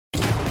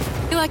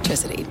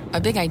Electricity,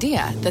 a big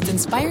idea that's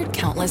inspired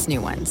countless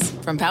new ones.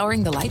 From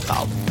powering the light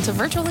bulb to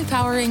virtually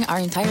powering our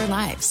entire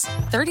lives.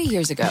 30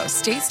 years ago,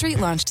 State Street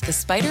launched the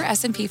SPDR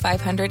S&P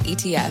 500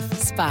 ETF,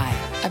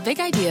 SPY. A big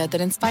idea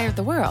that inspired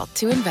the world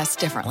to invest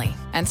differently.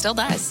 And still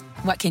does.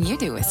 What can you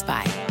do with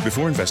SPY?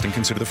 Before investing,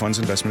 consider the fund's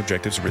investment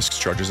objectives, risks,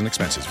 charges, and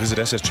expenses. Visit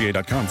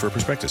ssga.com for a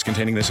prospectus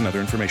containing this and other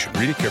information.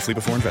 Read it carefully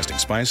before investing.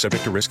 SPY is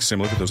subject to risks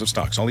similar to those of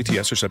stocks. All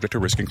ETFs are subject to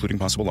risk, including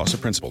possible loss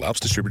of principal. Alps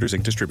Distributors,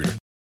 Inc. Distributor.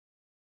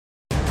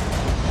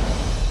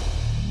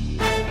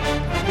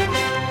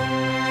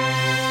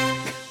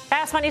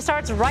 Fast Money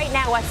starts right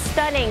now. A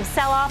stunning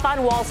sell-off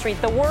on Wall Street.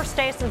 The worst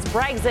day since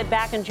Brexit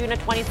back in June of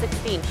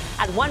 2016.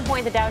 At one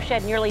point, the Dow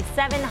shed nearly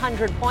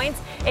 700 points.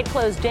 It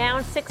closed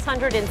down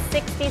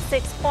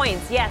 666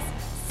 points. Yes,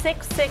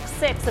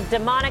 666, a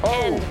demonic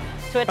end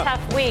to a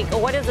tough week.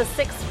 What is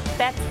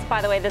that's,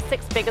 by the way, the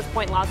sixth biggest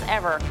point loss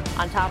ever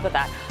on top of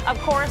that. Of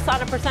course,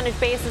 on a percentage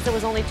basis, it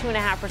was only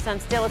 2.5%.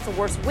 Still, it's the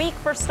worst week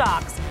for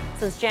stocks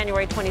since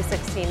January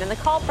 2016. And the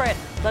culprit,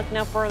 look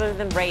no further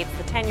than rates.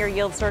 The 10-year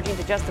yield surging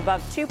to just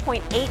above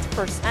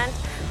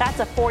 2.8%. That's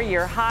a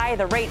 4-year high.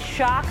 The rate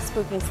shock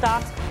spooking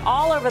stocks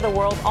all over the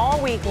world all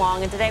week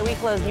long. And today we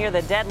closed near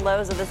the dead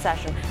lows of the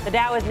session. The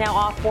Dow is now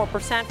off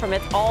 4% from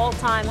its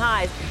all-time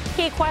highs.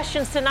 Key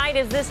questions tonight.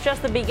 Is this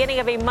just the beginning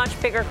of a much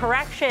bigger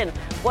correction?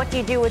 What do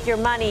you do with your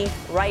money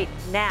right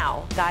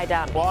now? Guy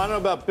Dunn. Well, I don't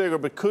know about bigger,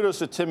 but kudos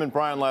to Tim and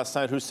Brian last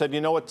night who said,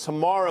 you know what,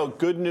 tomorrow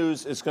good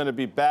news is going to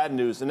be bad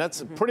news. And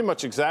that's pretty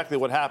much exactly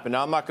what happened.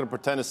 Now, I'm not going to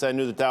pretend to say I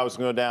knew the Dow was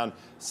going to go down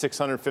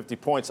 650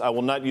 points. I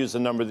will not use the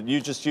number that you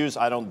just used.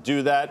 I don't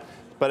do that.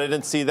 But I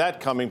didn't see that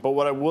coming. But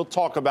what I will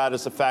talk about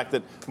is the fact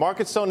that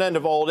markets don't end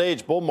of old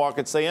age. Bull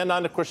markets, they end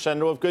on a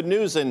crescendo of good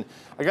news. And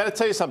I got to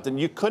tell you something.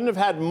 You couldn't have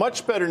had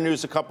much better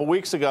news a couple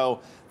weeks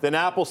ago than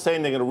Apple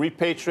saying they're going to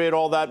repatriate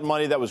all that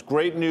money. That was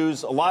great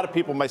news. A lot of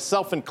people,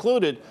 myself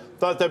included,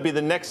 thought that'd be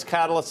the next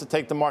catalyst to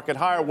take the market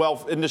higher.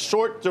 Well, in the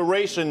short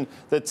duration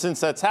that since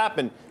that's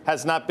happened,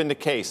 has not been the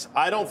case.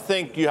 I don't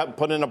think you have to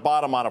put in a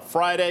bottom on a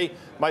Friday.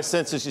 My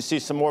sense is you see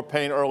some more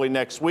pain early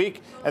next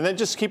week. And then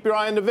just keep your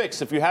eye on the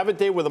VIX. If you have a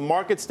day where the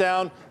market's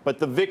down, but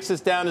the VIX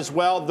is down as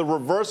well, the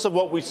reverse of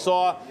what we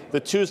saw the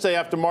Tuesday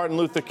after Martin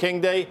Luther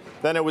King Day,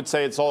 then I would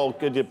say it's all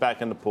good to get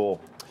back in the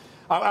pool.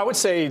 I would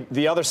say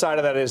the other side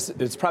of that is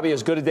it's probably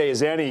as good a day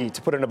as any to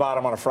put in a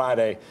bottom on a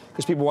Friday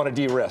because people want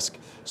to de-risk.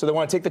 So they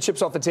want to take the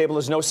chips off the table.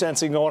 There's no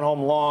sense in going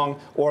home long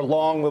or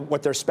long with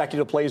what their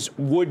speculative plays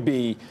would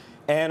be.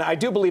 And I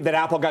do believe that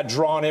Apple got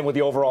drawn in with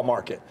the overall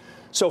market.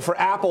 So for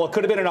Apple, it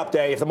could have been an up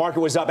day. If the market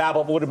was up,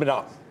 Apple would have been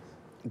up.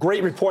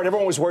 Great report.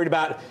 Everyone was worried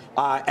about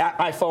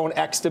iPhone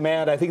X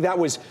demand. I think that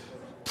was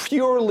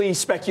purely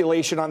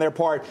speculation on their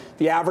part.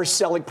 The average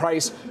selling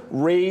price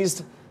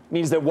raised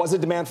means there was a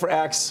demand for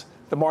X.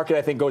 The market,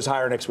 I think, goes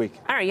higher next week.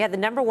 All right. You had the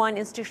number one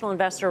institutional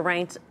investor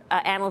ranked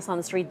analyst on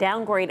the street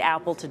downgrade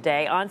Apple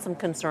today on some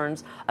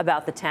concerns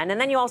about the 10. And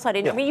then you also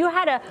had, I mean, you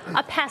had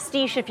a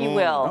pastiche, if you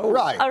will.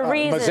 Right. A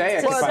reason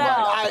Mosaic,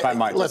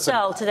 to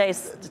sell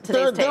today's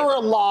tape. There were a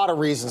lot of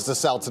reasons to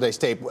sell today's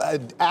tape.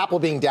 Apple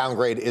being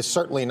downgraded is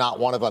certainly not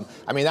one of them.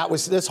 I mean,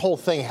 this whole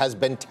thing has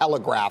been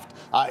telegraphed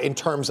in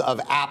terms of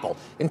Apple.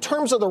 In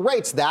terms of the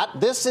rates,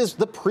 this is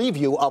the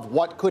preview of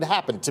what could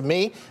happen. To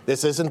me,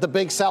 this isn't the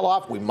big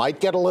sell-off. We might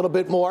get a little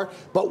bit more.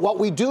 But what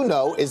we do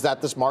know is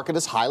that this market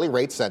is highly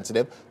rate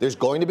sensitive. There's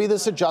going to be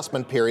this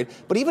adjustment period.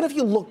 But even if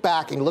you look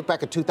back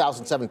at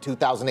 2007,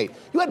 2008,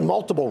 you had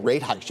multiple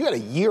rate hikes. You had a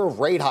year of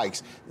rate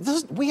hikes.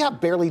 We have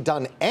barely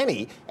done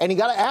any. And you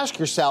got to ask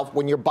yourself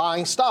when you're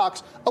buying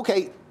stocks,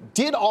 okay,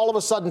 did all of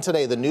a sudden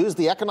today,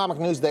 the economic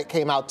news that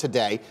came out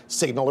today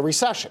signal a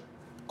recession?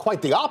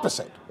 Quite the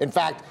opposite. In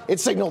fact, it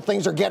signaled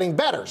things are getting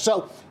better.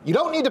 So you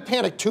don't need to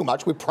panic too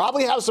much. We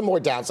probably have some more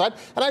downside.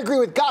 And I agree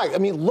with Guy. I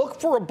mean,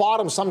 look for a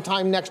bottom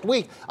sometime next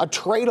week, a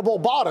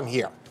tradable bottom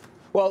here.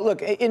 Well,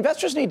 look,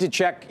 investors need to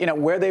check,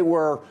 where they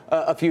were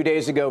a few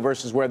days ago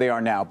versus where they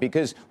are now,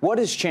 because what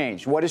has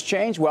changed? What has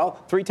changed?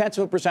 Well,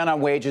 0.3%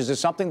 on wages is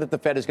something that the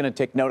Fed is going to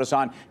take notice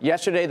on.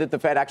 Yesterday, that the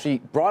Fed actually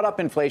brought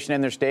up inflation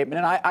in their statement,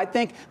 and I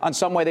think on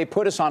some way they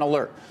put us on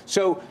alert.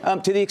 So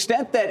to the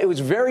extent that it was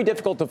very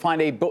difficult to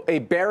find a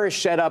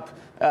bearish setup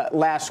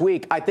last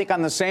week, I think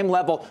on the same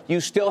level,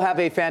 you still have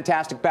a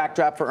fantastic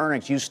backdrop for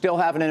earnings. You still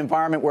have an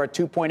environment where at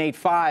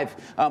 2.85,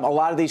 a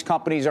lot of these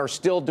companies are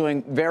still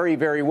doing very,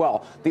 very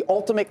well. The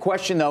ultimate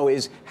question, though,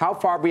 is how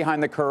far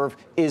behind the curve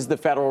is the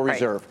Federal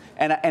Reserve?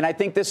 Right. And I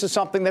think this is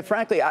something that,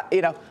 frankly,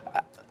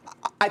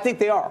 I think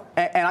they are.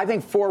 And I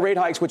think 4 rate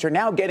hikes, which are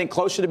now getting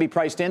closer to be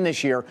priced in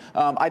this year,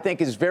 I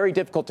think is very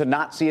difficult to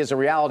not see as a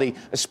reality,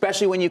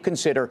 especially when you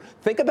consider,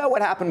 think about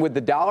what happened with the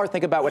dollar,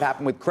 think about what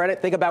happened with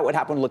credit, think about what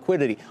happened with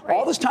liquidity. Right.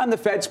 All this time the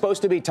Fed's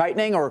supposed to be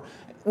tightening, or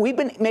we've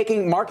been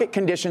making market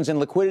conditions and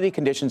liquidity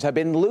conditions have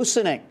been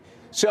loosening.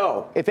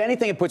 So, if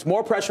anything, it puts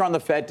more pressure on the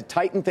Fed to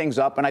tighten things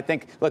up. And I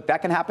think, look,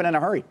 that can happen in a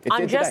hurry.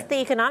 On just the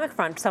economic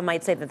front, some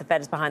might say that the Fed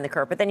is behind the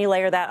curve. But then you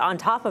layer that on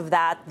top of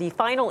that, the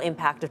final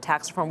impact of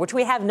tax reform, which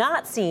we have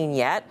not seen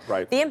yet,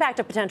 the impact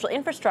of potential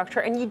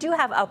infrastructure. And you do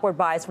have upward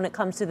bias when it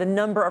comes to the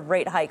number of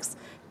rate hikes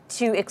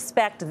to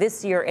expect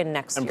this year and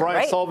next and year, Brian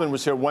right? Sullivan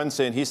was here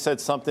Wednesday, and he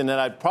said something that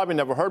I'd probably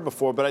never heard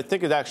before, but I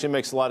think it actually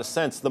makes a lot of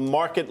sense. The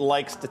market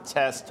likes to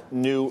test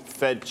new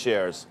Fed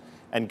chairs.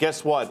 And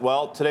guess what?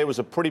 Well, today was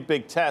a pretty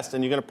big test,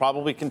 and you're going to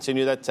probably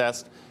continue that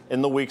test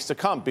in the weeks to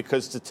come,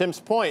 because to Tim's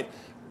point,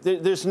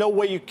 there's no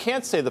way you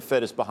can't say the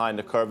Fed is behind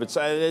the curve.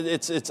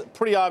 It's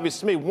pretty obvious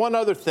to me. One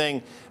other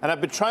thing, and I've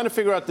been trying to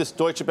figure out this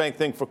Deutsche Bank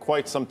thing for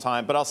quite some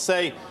time, but I'll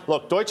say,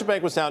 look, Deutsche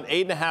Bank was down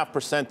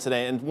 8.5%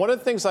 today. And one of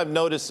the things I've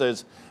noticed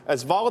is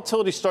as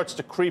volatility starts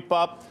to creep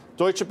up,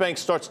 Deutsche Bank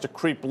starts to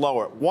creep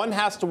lower. One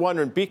has to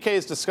wonder, and BK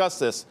has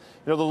discussed this,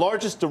 the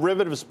largest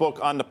derivatives book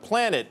on the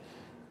planet,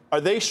 are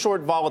they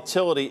short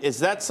volatility? Is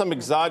that some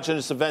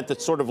exogenous event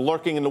that's sort of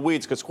lurking in the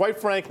weeds? Because quite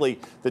frankly,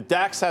 the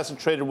DAX hasn't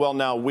traded well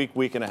now a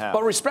week and a half.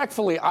 But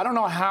respectfully, I don't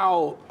know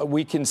how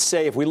we can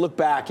say, if we look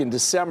back in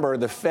December,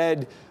 the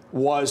Fed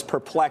was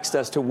perplexed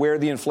as to where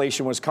the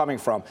inflation was coming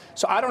from.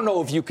 So I don't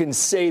know if you can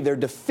say they're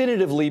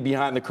definitively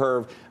behind the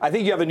curve. I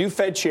think you have a new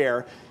Fed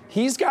chair.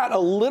 He's got a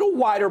little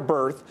wider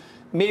berth.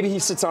 Maybe he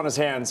sits on his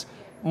hands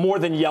more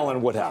than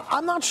Yellen would have.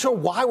 I'm not sure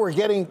why we're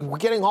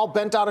getting all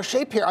bent out of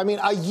shape here. I mean,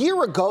 a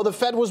year ago, the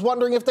Fed was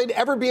wondering if they'd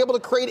ever be able to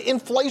create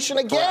inflation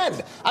again.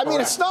 Correct. I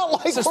mean, It's not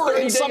like we're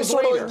in some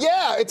sort of,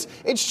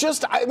 it's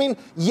just, I mean,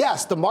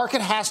 yes, the market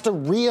has to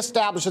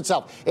reestablish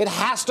itself. It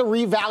has to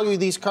revalue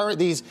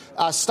these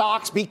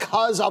stocks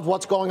because of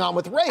what's going on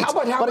with rates.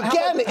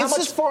 How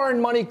much foreign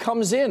money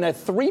comes in at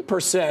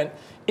 3%?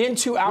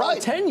 Into our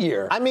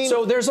 10-year. I mean,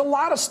 so there's a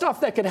lot of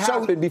stuff that could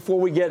happen before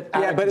we get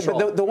out of control.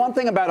 But the one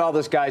thing about all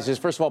this, guys, is,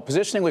 first of all,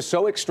 positioning was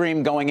so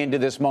extreme going into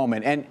this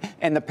moment.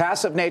 And the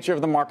passive nature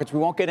of the markets, we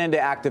won't get into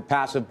active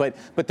passive, but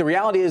the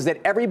reality is that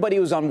everybody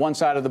was on one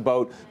side of the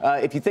boat.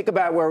 If you think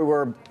about where we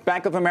were,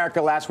 Bank of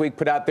America last week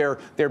put out their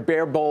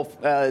bear bull,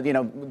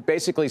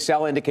 basically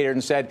sell indicator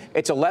and said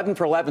it's 11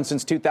 for 11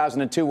 since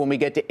 2002. When we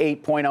get to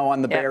 8.0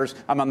 on the bears,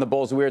 I'm on the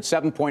bulls. We were at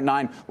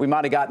 7.9. We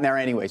might have gotten there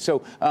anyway.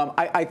 So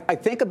I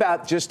think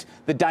about just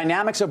the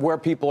dynamics of where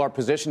people are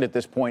positioned at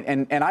this point.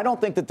 And I don't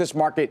think that this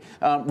market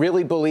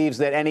really believes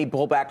that any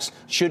pullbacks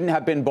shouldn't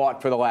have been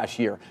bought for the last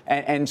year.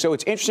 And so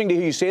it's interesting to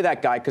hear you say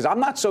that, Guy, because I'm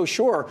not so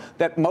sure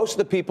that most of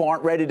the people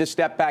aren't ready to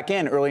step back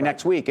in early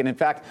next week. And in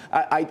fact,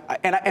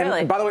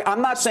 and by the way,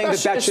 I'm not saying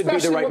that should be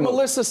the right move. What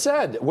Melissa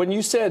said, when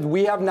you said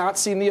we have not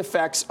seen the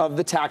effects of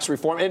the tax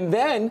reform, and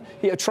then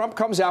President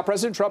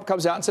Trump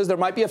comes out and says there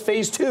might be a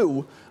phase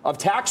 2 of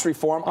tax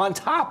reform on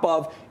top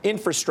of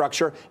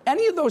infrastructure.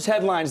 Any of those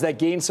headlines that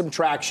gain some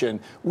traction,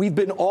 we've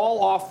been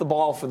all off the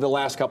ball for the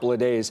last couple of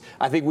days.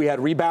 I think we had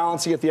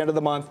rebalancing at the end of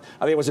the month.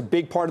 I think it was a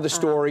big part of the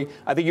story.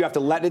 I think you have to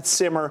let it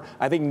simmer.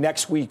 I think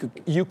next week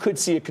you could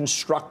see a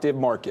constructive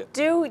market.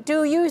 Do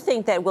you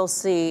think that we'll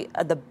see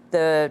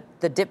the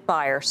dip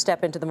buyer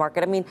step into the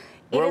market? I mean,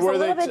 it is a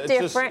little bit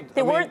different.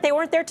 They weren't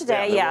there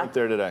today. They weren't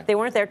there today. They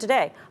weren't there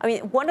today. I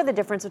mean, one of the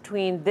difference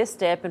between this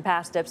dip and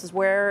past dips is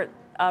where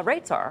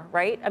rates are,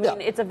 right? I mean,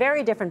 it's a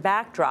very different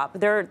backdrop.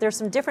 There's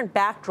some different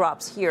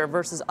backdrops here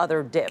versus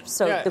other dips.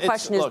 So the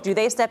question is, do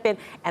they step in?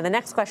 And the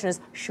next question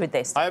is, should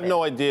they step in? I have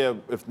no idea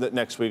if the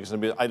next week is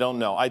going to be. I don't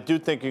know. I do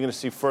think you're going to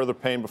see further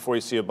pain before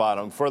you see a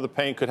bottom. Further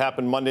pain could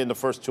happen Monday in the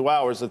first 2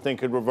 hours. The thing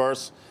could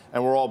reverse,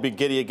 and we'll all be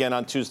giddy again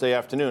on Tuesday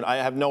afternoon. I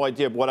have no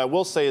idea. But what I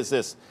will say is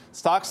this.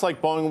 Stocks like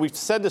Boeing, we've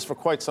said this for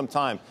quite some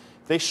time,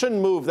 they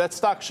shouldn't move. That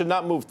stock should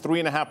not move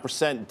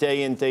 3.5%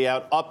 day in, day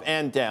out, up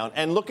and down.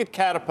 And look at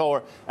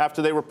Caterpillar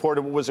after they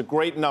reported what was a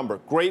great number.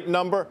 Great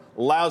number,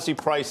 lousy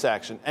price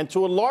action. And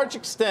to a large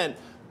extent,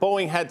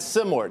 Boeing had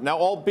similar. Now,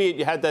 albeit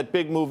you had that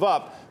big move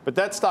up, but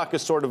that stock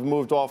has sort of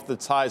moved off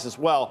its highs as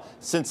well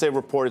since they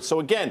reported.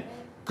 So, again,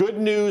 good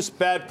news,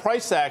 bad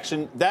price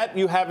action, that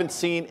you haven't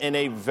seen in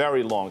a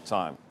very long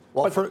time.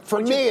 Well,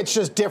 for me, it's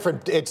just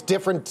different. It's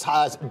different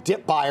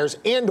dip buyers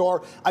and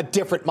or a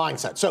different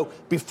mindset. So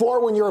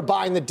before, when you were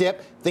buying the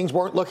dip, things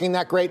weren't looking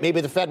that great.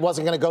 Maybe the Fed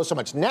wasn't going to go so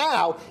much.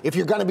 Now, if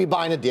you're going to be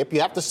buying a dip,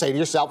 you have to say to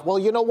yourself, well,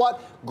 you know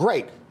what?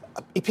 Great.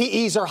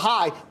 PEs are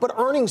high, but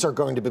earnings are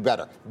going to be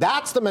better.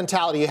 That's the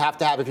mentality you have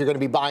to have if you're going to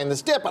be buying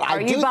this dip. But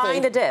are you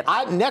buying the dip?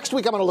 Next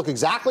week, I'm going to look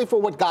exactly for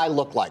what Guy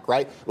looked like,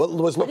 right? What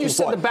was looking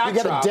for.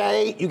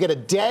 You get a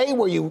day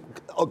where you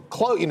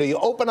you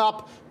open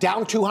up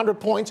down 200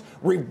 points,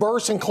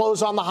 reverse and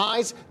close on the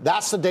highs.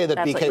 That's the day that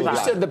BK would buy. You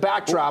said the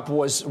backdrop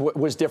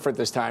was different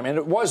this time, and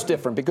it was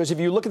different because if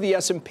you look at the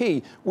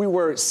S&P, we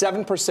were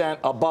 7%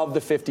 above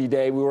the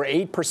 50-day, we were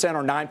 8%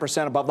 or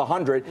 9% above the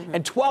 100,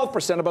 and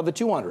 12% above the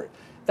 200.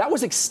 That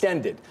was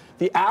extended.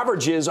 The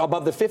averages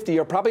above the 50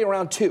 are probably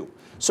around 2.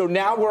 So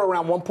now we're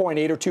around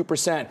 1.8 or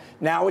 2%.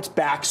 Now it's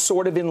back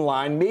sort of in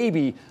line,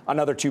 maybe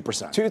another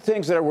 2%. Two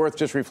things that are worth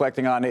just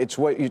reflecting on. It's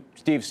what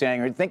Steve's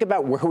saying. Think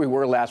about where we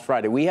were last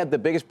Friday. We had the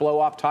biggest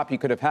blow-off top you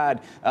could have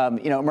had.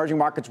 Emerging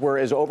markets were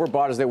as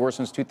overbought as they were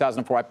since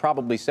 2004. I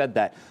probably said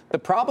that. The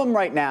problem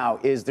right now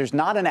is there's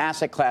not an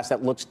asset class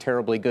that looks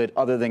terribly good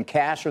other than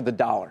cash or the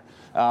dollar.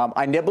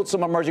 I nibbled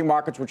some emerging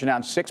markets, which are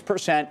down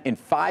 6% in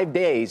 5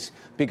 days,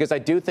 because I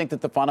do think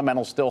that the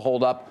fundamentals still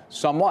hold up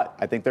somewhat.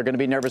 I think they're going to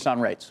be nervous on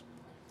rates.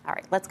 All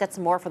right, let's get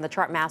some more from the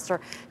chart master,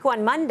 who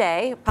on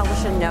Monday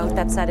published a note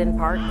that said in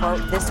part,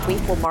 quote, this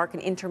week will mark an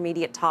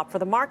intermediate top for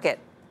the market.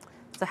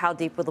 So how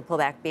deep will the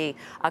pullback be?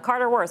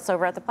 Carter Worth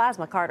over at the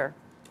Plasma. Carter.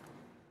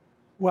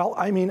 Well,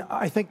 I mean,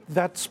 I think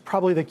that's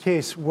probably the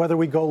case, whether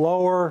we go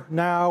lower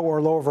now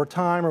or lower over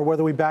time or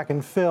whether we back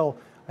and fill.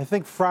 I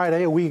think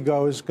Friday, a week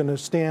ago, is going to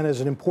stand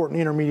as an important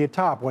intermediate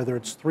top, whether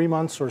it's 3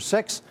 months or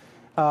 6.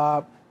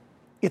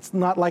 It's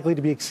not likely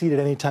to be exceeded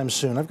anytime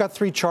soon. I've got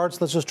 3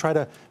 charts. Let's just try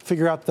to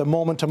figure out the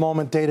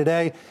moment-to-moment,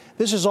 day-to-day.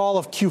 This is all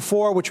of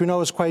Q4, which we know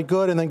is quite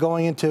good, and then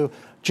going into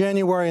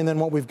January and then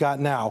what we've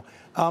got now.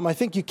 I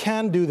think you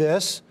can do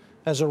this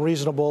as a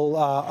reasonable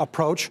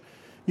approach.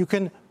 You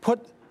can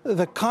put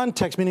the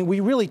context, meaning we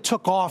really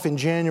took off in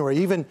January,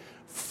 even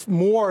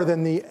more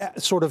than the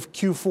sort of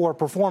Q4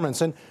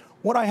 performance. And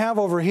what I have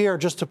over here,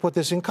 just to put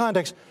this in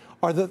context,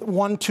 are the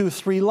 1, 2,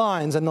 3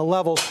 lines and the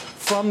levels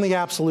from the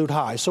absolute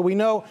high. So we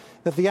know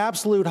that the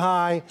absolute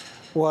high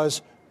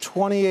was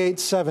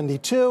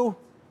 28.72,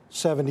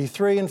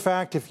 73, in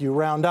fact, if you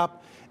round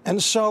up.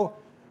 And so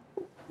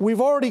we've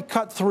already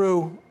cut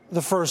through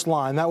the first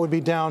line. That would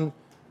be down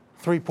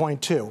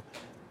 3.2.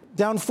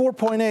 Down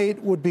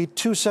 4.8 would be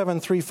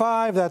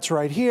 2735. That's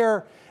right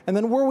here. And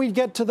then where we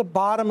get to the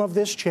bottom of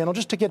this channel,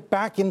 just to get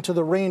back into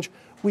the range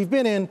we've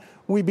been in,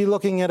 we'd be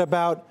looking at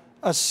about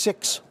a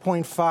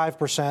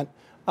 6.5%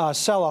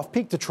 sell-off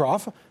peak to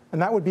trough.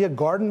 And that would be a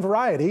garden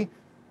variety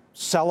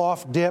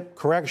sell-off, dip,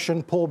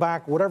 correction,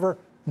 pullback, whatever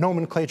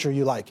nomenclature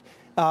you like.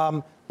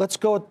 Let's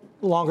go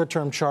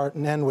longer-term chart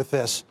and end with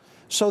this.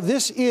 So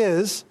this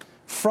is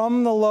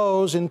from the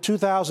lows in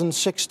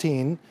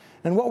 2016.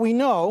 And what we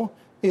know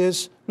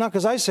is, not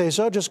because I say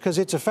so, just because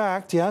it's a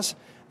fact, yes,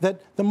 that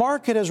the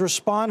market has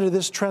responded to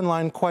this trend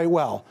line quite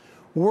well.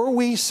 Were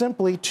we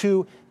simply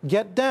to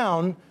get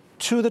down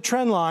to the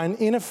trend line,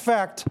 in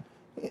effect,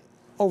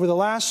 over the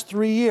last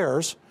 3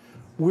 years,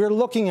 we're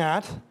looking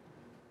at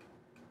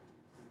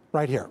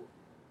right here.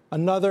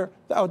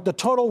 The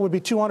total would be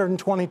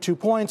 222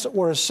 points,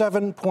 or a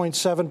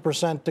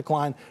 7.7%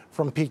 decline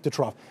from peak to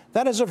trough.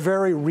 That is a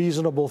very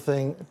reasonable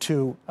thing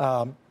to,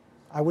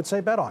 I would say,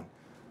 bet on.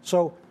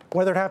 So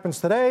whether it happens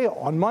today,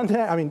 on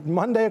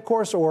Monday, of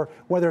course, or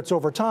whether it's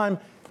over time,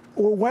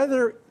 or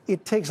whether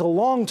it takes a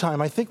long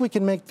time, I think we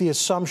can make the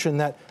assumption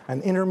that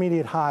an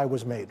intermediate high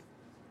was made.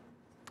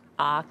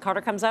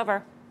 Carter comes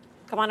over.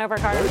 Come on over,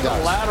 Carter.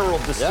 A lateral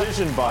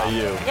decision by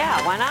you.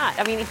 Yeah, why not?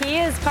 I mean, he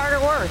is Carter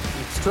Worth.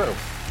 It's true.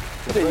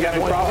 You got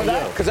any problem with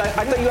that? Because I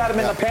thought you had him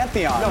in the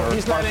Pantheon. No,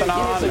 he's not in the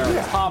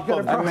top of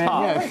the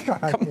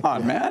top. Come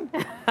on, man.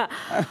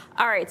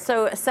 All right,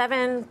 so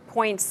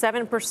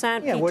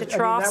 7.7% peak to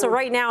trough. So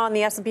right now on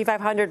the S&P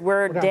 500,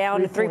 we're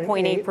down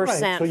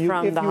 3.8%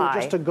 from the high.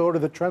 Just to go to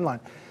the trend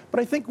line. But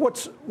I think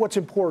what's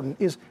important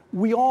is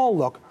we all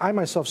look, I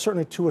myself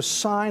certainly, to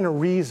assign a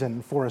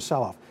reason for a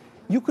sell-off.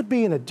 You could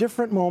be in a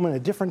different moment, a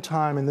different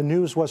time, and the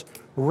news was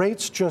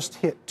rates just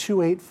hit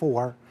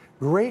 284,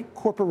 great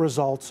corporate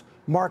results,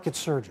 market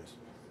surges,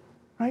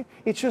 right?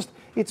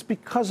 It's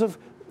because of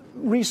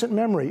recent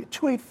memory.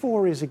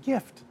 284 is a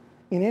gift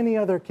in any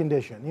other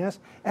condition, yes?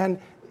 And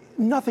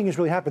nothing has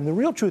really happened. The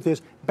real truth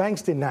is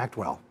banks didn't act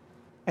well.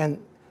 And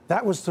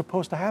that was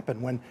supposed to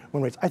happen when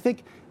rates. I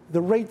think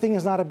the rate thing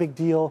is not a big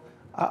deal.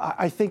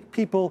 I think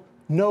people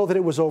know that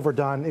it was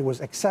overdone, it was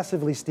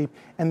excessively steep,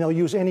 and they'll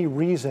use any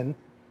reason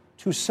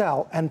to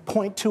sell and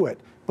point to it.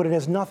 But it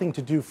has nothing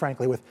to do,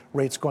 frankly, with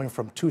rates going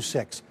from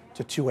 2.6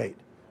 to 2.8.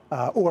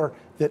 Or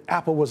that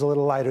Apple was a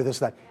little lighter, this,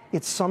 that.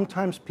 It's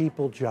sometimes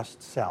people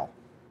just sell.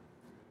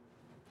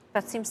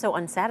 That seems so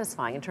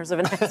unsatisfying in terms of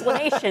an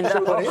explanation,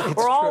 though.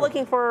 We're all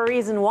looking for a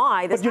reason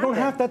why this happened.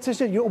 Don't have, that's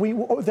just it.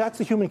 That's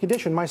the human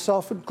condition,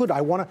 myself included.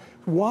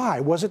 Why?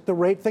 Was it the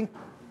rate thing?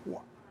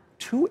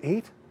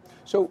 2.8?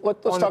 So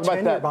let's talk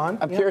about that. Bond?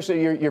 I'm curious of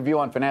your view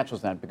on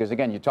financials then, because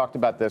again, you talked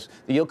about this.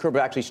 The yield curve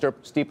actually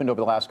steepened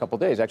over the last couple of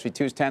days. Actually,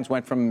 2s, 10s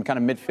went from kind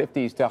of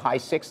mid-50s to high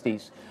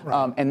 60s.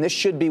 Right. And this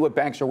should be what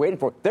banks are waiting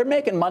for. They're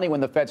making money when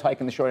the Fed's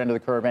hiking the short end of the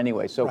curve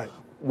anyway. So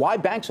why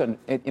banks are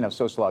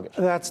so sluggish?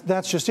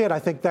 That's just it. I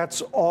think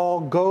that's all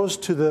goes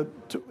to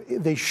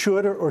they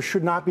should or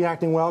should not be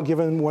acting well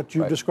given what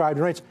you described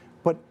in rates.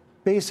 But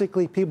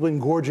basically, people have been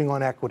gorging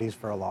on equities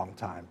for a long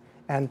time,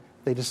 and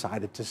they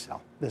decided to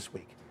sell this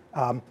week.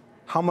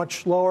 How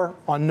much lower?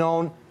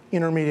 Unknown.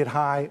 Intermediate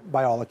high,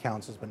 by all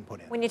accounts, has been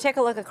put in. When you take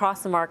a look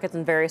across the markets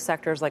in various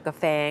sectors like a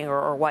FANG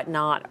or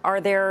whatnot,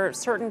 are there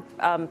certain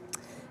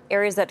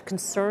areas that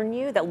concern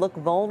you, that look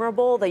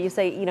vulnerable, that you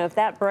say, if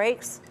that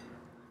breaks,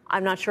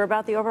 I'm not sure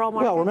about the overall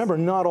market? Well, remember,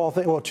 not all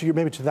things,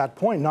 maybe to that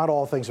point, not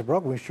all things are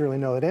broken. We surely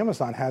know that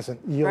Amazon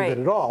hasn't yielded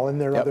at all, and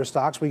there are other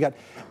stocks.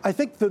 I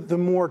think the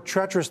more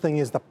treacherous thing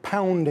is the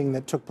pounding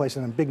that took place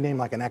in a big name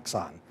like an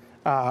Exxon.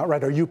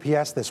 Or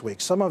UPS this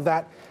week. Some of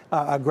that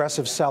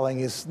aggressive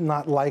selling is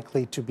not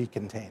likely to be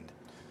contained.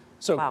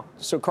 So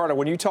Carter,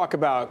 when you talk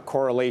about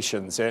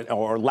correlations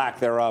or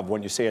lack thereof,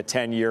 when you say a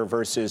 10-year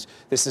versus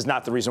this is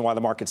not the reason why the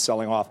market's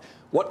selling off,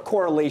 what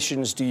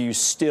correlations do you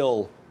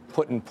still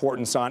put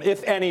importance on,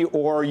 if any,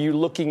 or are you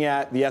looking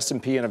at the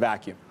S&P in a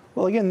vacuum?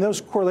 Well, again,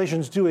 those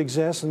correlations do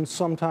exist, and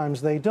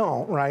sometimes they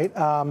don't, right?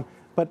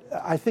 But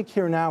I think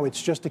here now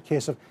it's just a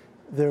case of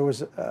there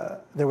was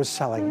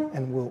selling,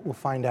 and we'll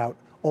find out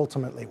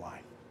ultimately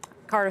why.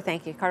 Carter,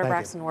 thank you. Carter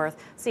Braxton Worth,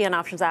 CN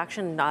Options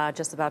Action,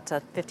 just about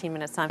 15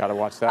 minutes time. Got to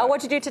watch that.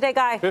 What'd you do today,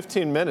 Guy?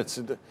 15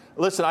 minutes.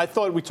 Listen, I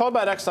thought we talked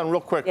about Exxon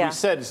real quick. Yeah. We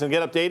said it's going to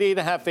get up to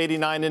 88.5,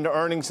 89 into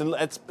earnings, and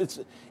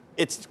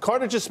it's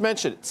Carter just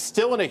mentioned it's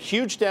still in a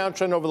huge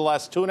downtrend over the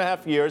last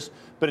 2.5 years,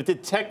 but it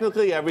did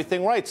technically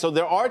everything right. So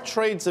there are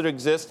trades that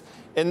exist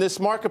in this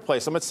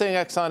marketplace. I'm not saying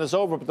Exxon is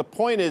over, but the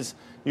point is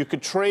you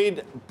could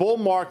trade bull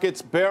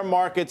markets, bear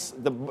markets.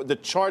 The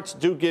charts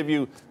do give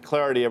you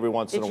clarity every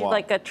once in a while.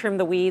 Did you trim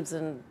the weeds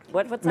and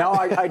what's that? No,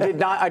 I did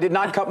not. I did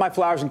not cut my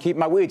flowers and keep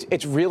my weeds.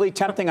 It's really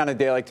tempting on a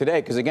day like today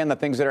because, again, the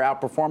things that are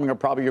outperforming are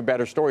probably your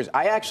better stories.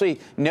 I actually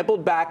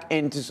nibbled back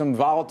into some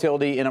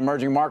volatility in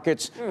emerging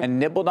markets and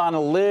nibbled on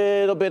a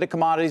little bit of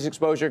commodities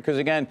exposure because,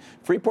 again,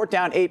 Freeport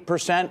down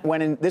 8%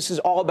 when this is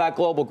all about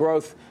global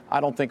growth.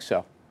 I don't think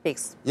so.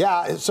 Peace.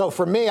 Yeah, so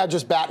for me, I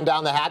just battened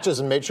down the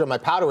hatches and made sure my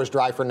powder was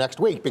dry for next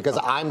week because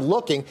I'm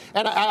looking,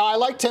 and I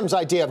like Tim's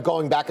idea of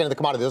going back into the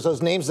commodities. Those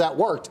names that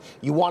worked,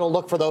 you want to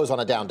look for those on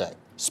a down day.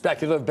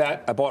 Speculative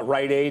bet. I bought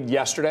Rite Aid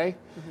yesterday,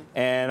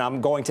 and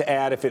I'm going to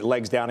add if it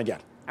legs down again.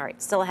 All right,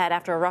 still ahead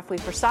after a rough week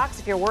for stocks.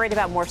 If you're worried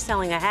about more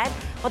selling ahead,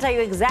 we'll tell you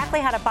exactly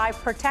how to buy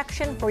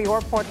protection for your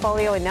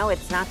portfolio. And no,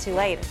 it's not too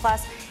late.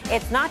 Plus,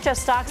 it's not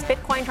just stocks.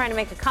 Bitcoin trying to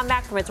make a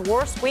comeback from its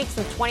worst week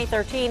since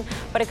 2013,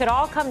 but it could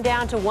all come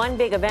down to one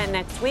big event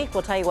next week.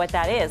 We'll tell you what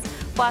that is.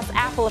 Plus,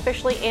 Apple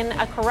officially in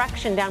a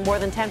correction down more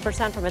than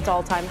 10% from its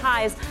all-time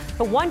highs.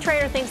 But one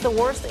trader thinks the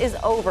worst is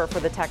over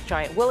for the tech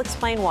giant. We'll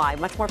explain why.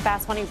 Much more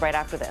Fast Money right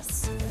after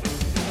this.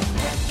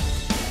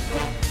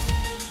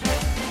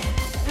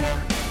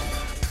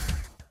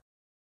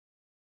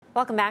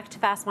 Welcome back to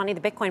Fast Money.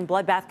 The Bitcoin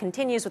bloodbath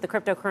continues with the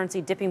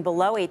cryptocurrency dipping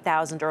below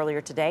 8,000 earlier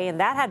today, and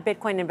that had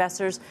Bitcoin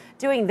investors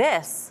doing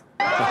this.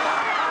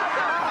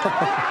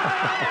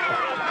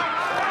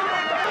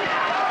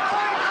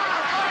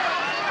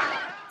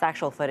 It's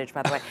actual footage,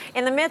 by the way.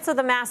 In the midst of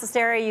the mass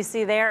hysteria you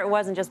see there, it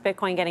wasn't just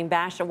Bitcoin getting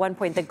bashed. At one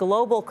point, the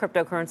global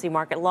cryptocurrency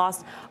market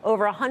lost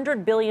over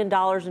 $100 billion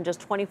in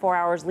just 24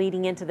 hours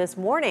leading into this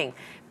morning.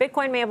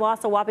 Bitcoin may have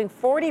lost a whopping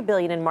 $40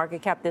 billion in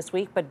market cap this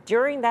week, but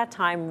during that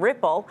time,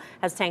 Ripple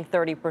has tanked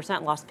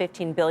 30%, lost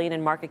 $15 billion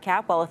in market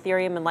cap, while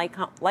Ethereum and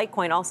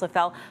Litecoin also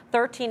fell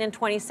 13% and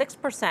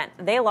 26%.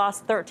 They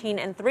lost $13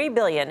 and $3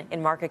 billion in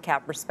market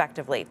cap,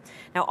 respectively.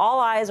 Now, all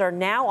eyes are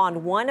now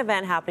on one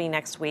event happening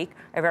next week.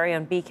 Our very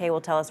own BK will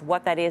tell us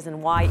what that is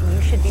and why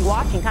you should be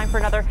watching. Time for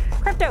another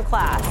crypto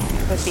class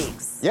with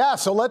Beeks. Yeah,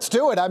 so let's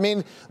do it. I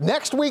mean,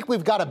 next week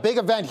we've got a big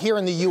event here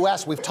in the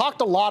U.S. We've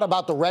talked a lot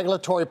about the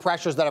regulatory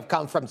pressures that have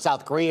come from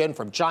South Korea and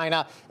from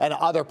China and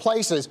other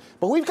places,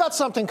 but we've got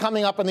something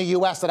coming up in the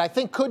U.S. that I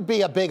think could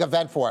be a big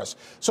event for us.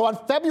 So on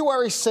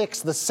February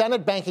 6th, the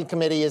Senate Banking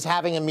Committee is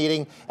having a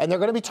meeting, and they're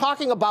going to be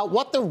talking about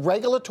what the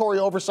regulatory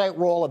oversight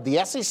role of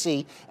the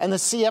SEC and the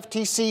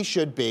CFTC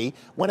should be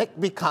when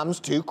it comes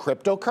to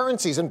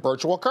cryptocurrencies and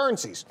virtual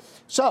currencies.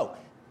 So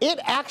it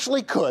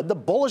actually could, the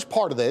bullish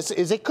part of this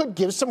is it could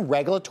give some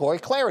regulatory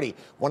clarity.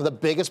 One of the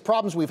biggest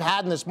problems we've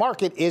had in this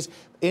market is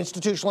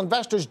institutional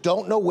investors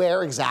don't know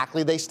where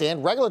exactly they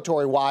stand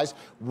regulatory-wise.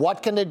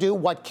 What can they do?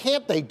 What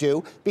can't they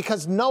do?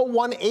 Because no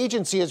one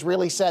agency has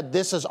really said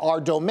this is our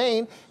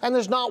domain, and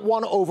there's not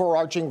one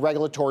overarching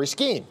regulatory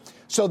scheme.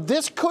 So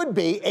this could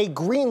be a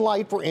green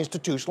light for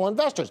institutional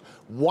investors.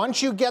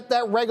 Once you get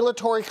that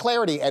regulatory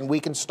clarity and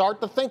we can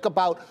start to think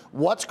about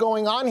what's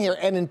going on here,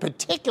 and in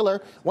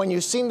particular, when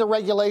you've seen the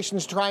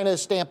regulations trying to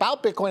stamp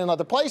out Bitcoin in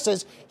other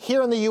places,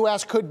 here in the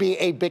U.S. could be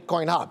a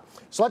Bitcoin hub.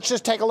 So let's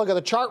just take a look at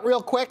the chart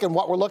real quick and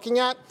what we're looking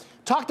at.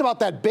 Talked about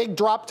that big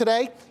drop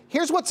today.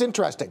 Here's what's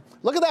interesting.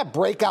 Look at that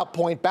breakout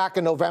point back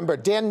in November.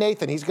 Dan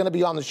Nathan, he's going to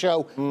be on the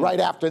show right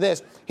after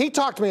this. He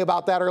talked to me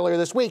about that earlier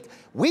this week.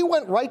 We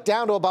went right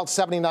down to about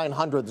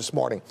 7,900 this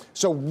morning.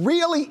 So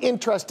really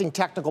interesting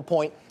technical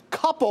point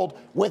coupled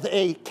with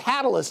a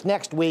catalyst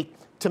next week,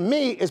 to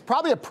me, is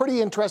probably a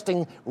pretty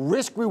interesting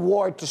risk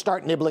reward to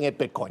start nibbling at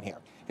Bitcoin here.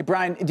 Hey,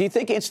 Brian, do you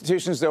think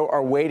institutions, though,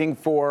 are waiting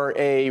for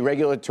a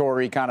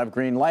regulatory kind of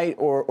green light,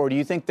 or do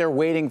you think they're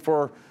waiting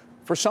for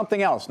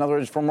something else? In other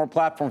words, for more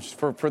platforms,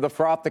 for the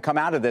froth to come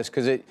out of this?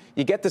 Because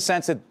you get the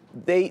sense that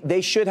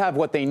they should have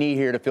what they need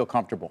here to feel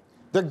comfortable.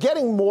 They're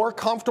getting more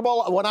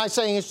comfortable. When I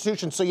say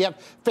institutions, so you have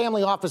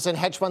family office and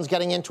hedge funds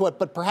getting into it,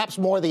 but perhaps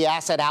more the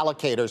asset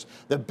allocators,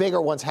 the bigger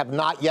ones, have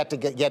not yet to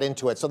get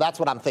into it. So that's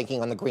what I'm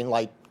thinking on the green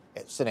light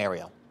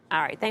scenario.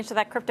 All right, thanks for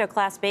that crypto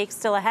class, Bake.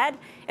 Still ahead.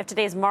 If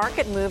today's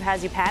market move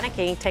has you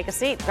panicking, take a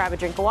seat, grab a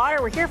drink of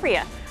water. We're here for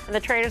you. And the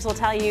traders will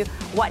tell you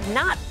what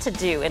not to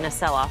do in a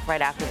sell-off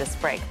right after this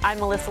break. I'm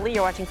Melissa Lee.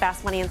 You're watching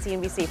Fast Money on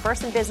CNBC,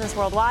 first in business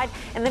worldwide.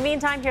 In the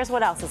meantime, here's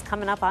what else is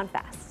coming up on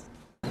Fast.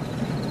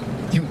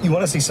 You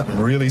want to see something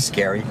really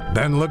scary?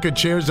 Then look at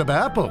shares of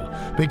Apple,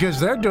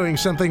 because they're doing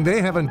something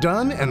they haven't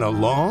done in a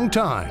long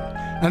time.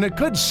 And it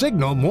could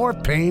signal more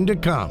pain to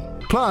come.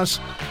 Plus,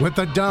 with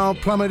the Dow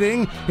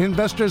plummeting,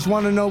 investors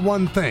want to know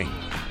one thing.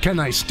 Can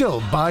I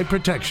still buy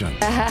protection?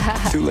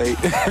 Too late.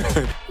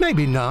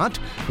 Maybe not.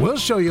 We'll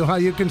show you how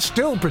you can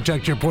still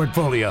protect your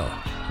portfolio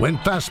when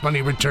Fast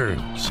Money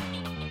returns.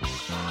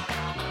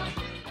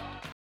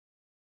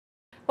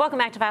 Welcome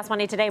back to Fast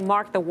Money. Today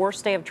marked the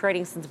worst day of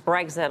trading since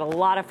Brexit. A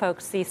lot of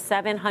folks see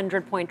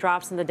 700-point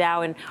drops in the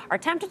Dow and are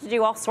tempted to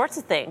do all sorts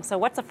of things. So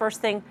what's the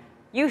first thing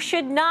you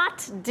should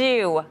not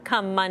do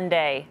come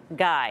Monday,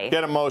 Guy?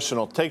 Get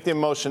emotional. Take the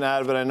emotion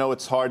out of it. I know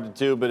it's hard to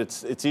do, but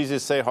it's easy to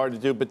say, hard to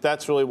do. But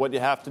that's really what you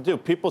have to do.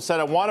 People said,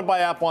 I want to buy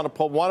Apple on a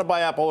pull, want to buy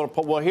Apple on a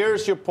pull. Well,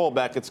 here's your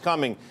pullback. It's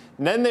coming.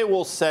 And then they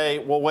will say,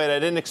 well, wait, I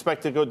didn't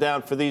expect it to go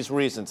down for these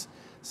reasons.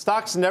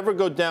 Stocks never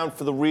go down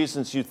for the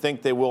reasons you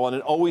think they will, and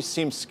it always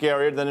seems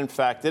scarier than, in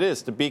fact, it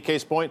is. To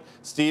BK's point,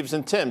 Steve's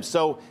and Tim's.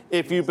 So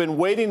if you've been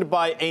waiting to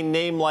buy a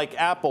name like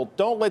Apple,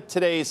 don't let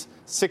today's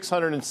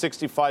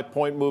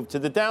 665-point move to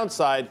the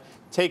downside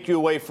take you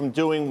away from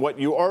doing what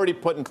you already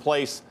put in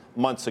place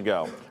months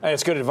ago. And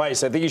it's good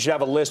advice. I think you should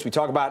have a list. We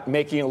talk about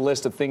making a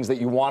list of things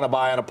that you want to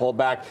buy on a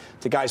pullback.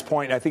 To Guy's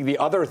point, I think the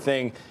other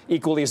thing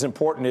equally as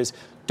important is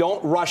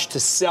don't rush to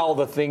sell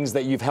the things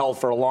that you've held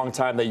for a long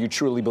time that you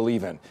truly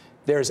believe in.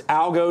 There's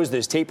algos,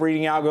 there's tape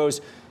reading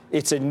algos.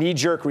 It's a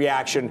knee-jerk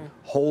reaction. Mm-hmm.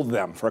 Hold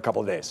them for a couple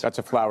of days. That's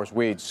a flowers,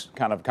 weeds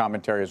kind of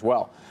commentary as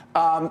well.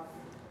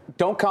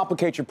 Don't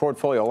complicate your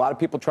portfolio. A lot of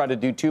people try to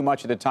do too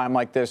much at a time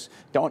like this.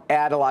 Don't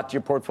add a lot to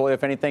your portfolio.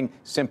 If anything,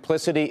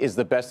 simplicity is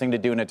the best thing to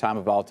do in a time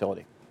of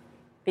volatility.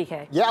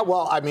 BK. Yeah,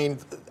 well, I mean,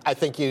 I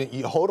think you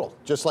hodl,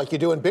 just like you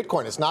do in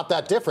Bitcoin. It's not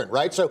that different,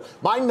 right? So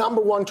my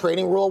number one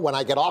trading rule when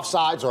I get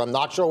offsides or I'm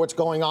not sure what's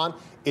going on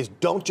is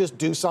don't just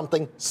do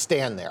something,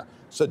 stand there.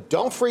 So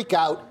don't freak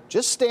out.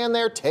 Just stand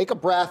there, take a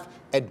breath,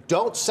 and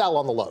don't sell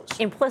on the lows.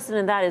 Implicit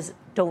in that is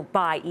don't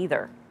buy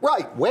either.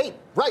 Right, wait,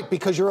 right,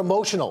 because you're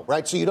emotional,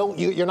 right? So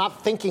you're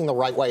not thinking the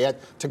right way.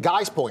 To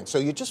Guy's point, so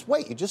you just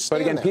wait, you just stand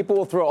But again, there. people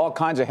will throw all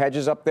kinds of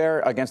hedges up there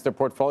against their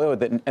portfolio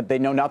that they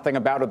know nothing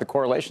about or the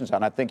correlations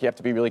on. I think you have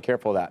to be really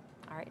careful of that.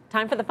 All right,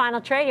 time for the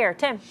final trade here.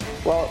 Tim.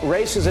 Well,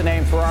 Race is a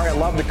name. Ferrari, I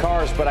love the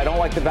cars, but I don't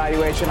like the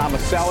valuation. I'm a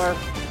seller.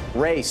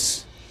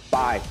 Race.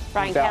 Buy.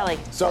 Brian Kelly.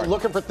 So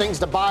looking for things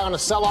to buy on a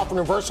sell-off and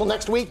reversal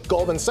next week,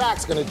 Goldman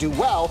Sachs going to do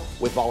well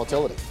with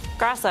volatility.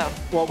 Grasso.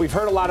 Well, we've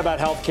heard a lot about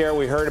healthcare.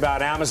 We heard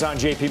about Amazon,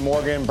 JP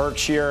Morgan,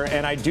 Berkshire,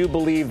 and I do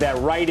believe that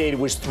Rite Aid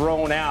was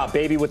thrown out,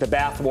 baby with the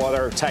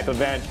bathwater type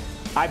event.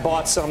 I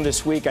bought some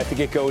this week. I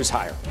think it goes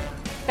higher.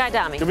 Guy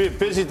Dami. It's going to be a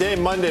busy day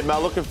Monday,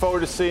 Mal. Looking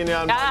forward to seeing you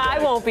on Monday. I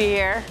won't be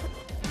here.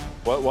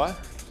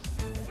 What?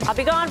 I'll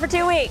be gone for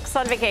 2 weeks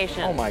on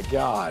vacation. Oh, my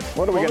God.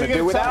 What are we going to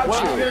do without you?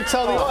 What are you going to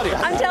tell the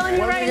audience? I'm telling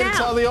you right now.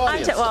 Tell the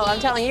audience? I'm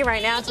telling you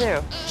right now, too.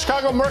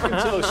 Chicago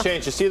Mercantile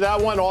Exchange. You see that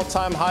one?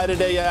 All-time high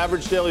today.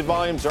 Average daily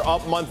volumes are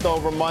up month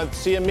over month.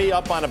 CME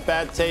up on a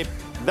bad tape.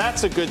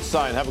 That's a good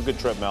sign. Have a good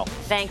trip, Mel.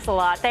 Thanks a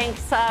lot.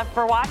 Thanks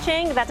for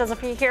watching. That does it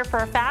for you here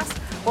for Fast.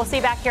 We'll see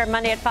you back here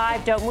Monday at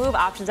 5. Don't move.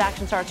 Options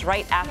action starts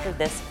right after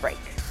this break.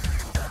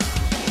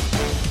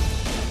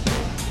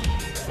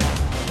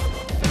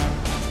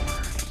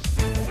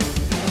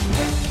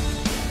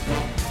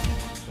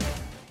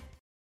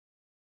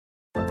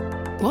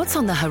 What's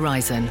on the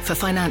horizon for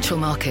financial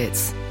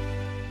markets?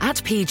 At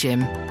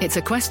PGIM, it's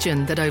a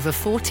question that over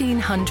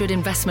 1,400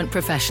 investment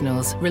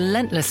professionals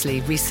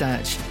relentlessly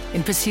research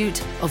in pursuit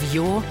of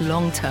your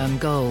long-term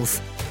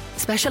goals.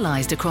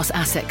 Specialized across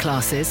asset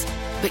classes,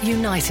 but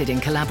united in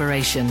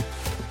collaboration,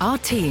 our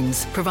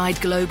teams provide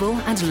global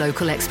and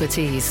local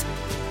expertise.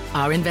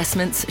 Our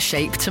investments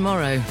shape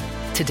tomorrow,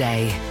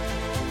 today.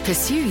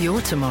 Pursue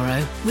your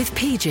tomorrow with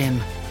PGIM,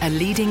 a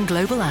leading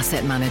global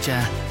asset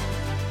manager.